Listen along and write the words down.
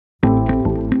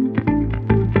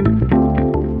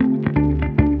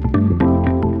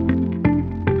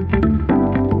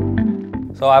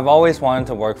So I've always wanted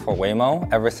to work for Waymo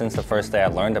ever since the first day I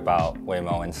learned about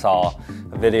Waymo and saw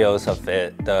videos of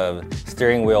it, the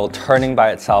steering wheel turning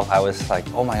by itself. I was like,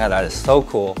 oh my God, that is so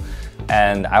cool.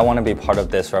 And I want to be part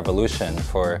of this revolution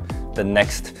for the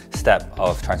next step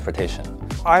of transportation.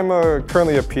 I'm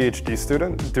currently a PhD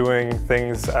student doing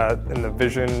things in the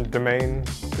vision domain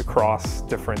across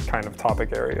different kind of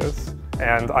topic areas.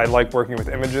 And I like working with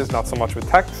images, not so much with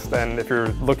text. And if you're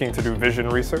looking to do vision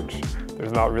research,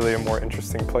 there's not really a more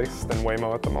interesting place than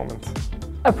Waymo at the moment.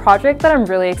 A project that I'm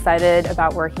really excited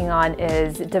about working on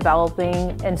is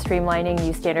developing and streamlining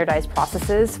new standardized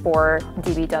processes for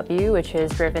DBW, which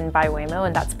is driven by Waymo,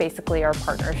 and that's basically our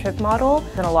partnership model.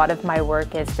 And a lot of my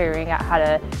work is figuring out how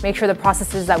to make sure the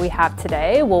processes that we have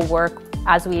today will work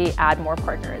as we add more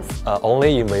partners.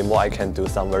 Only in Waymo I can do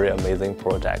some very amazing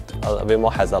project.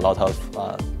 Waymo has a lot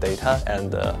of data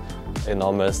and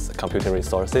enormous computing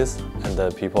resources, and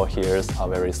the people here are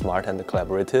very smart and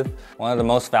collaborative. One of the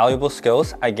most valuable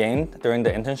skills I gained during the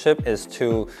internship is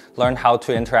to learn how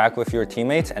to interact with your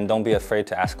teammates and don't be afraid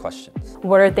to ask questions.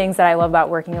 What are things that I love about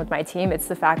working with my team? It's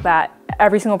the fact that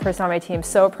every single person on my team is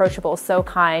so approachable, so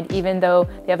kind. Even though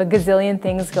they have a gazillion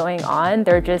things going on,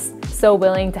 they're just so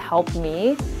willing to help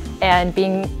me. And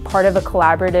being part of a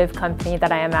collaborative company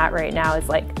that I am at right now is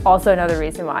like also another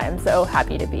reason why I'm so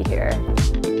happy to be here.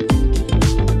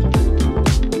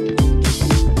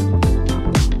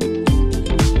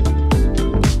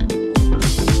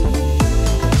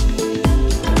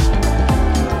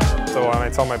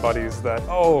 I tell my buddies that,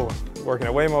 oh, working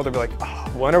at Waymo, they'll be like, oh,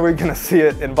 when are we gonna see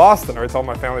it in Boston? Or I tell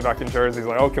my family back in Jersey,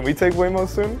 like, oh, can we take Waymo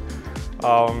soon?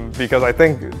 Because I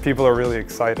think people are really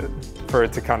excited for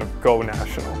it to kind of go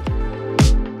national.